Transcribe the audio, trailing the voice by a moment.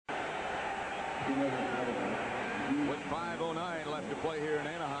With 5:09 left to play here in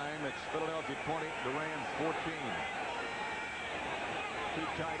Anaheim, it's Philadelphia 20, the Rams 14. Two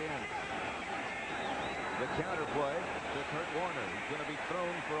tight ends. The counter play to Kurt Warner. He's going to be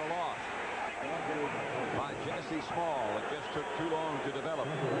thrown for a loss by Jesse Small. It just took too long to develop.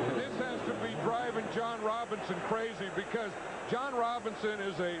 This has to be driving John Robinson crazy, because John Robinson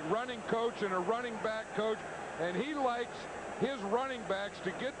is a running coach and a running back coach, and he likes his running backs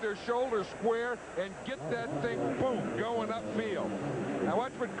to get their shoulders square and get that thing, boom, going upfield. Now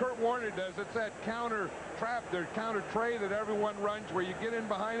watch what Kurt Warner does. It's that counter trap, their counter tray that everyone runs where you get in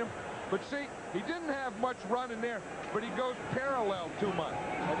behind him. But see, he didn't have much running there, but he goes parallel too much.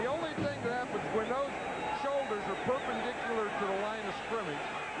 And the only thing that happens when those shoulders are perpendicular to the line of scrimmage,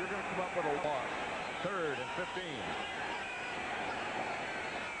 you're going to come up with a loss. 3rd and 15.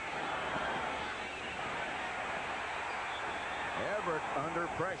 Everett under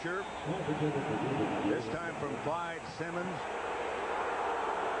pressure. This time from Clyde Simmons,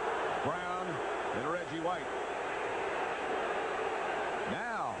 Brown, and Reggie White.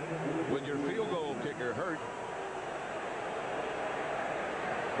 Now, with your field goal kicker hurt.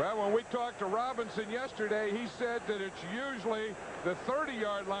 Well, when we talked to Robinson yesterday, he said that it's usually the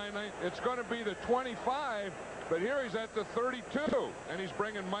 30-yard line. It's going to be the 25, but here he's at the 32, and he's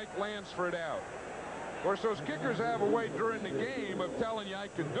bringing Mike Lansford out. Of course, those kickers have a way during the game of telling you I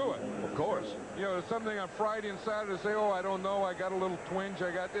can do it. Of course. You know, something on Friday and Saturday, say, oh, I don't know, I got a little twinge,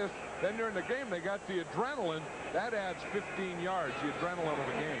 I got this. Then during the game, they got the adrenaline. That adds 15 yards, the adrenaline of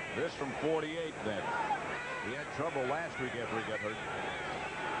the game. This from 48 then. He had trouble last week after he got hurt.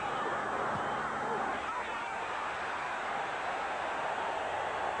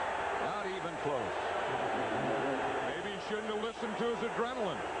 Not even close. Maybe he shouldn't have listened to his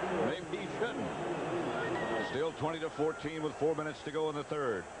adrenaline. Maybe he shouldn't. Still 20-14 with 4 minutes to go in the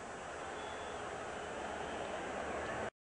 3rd.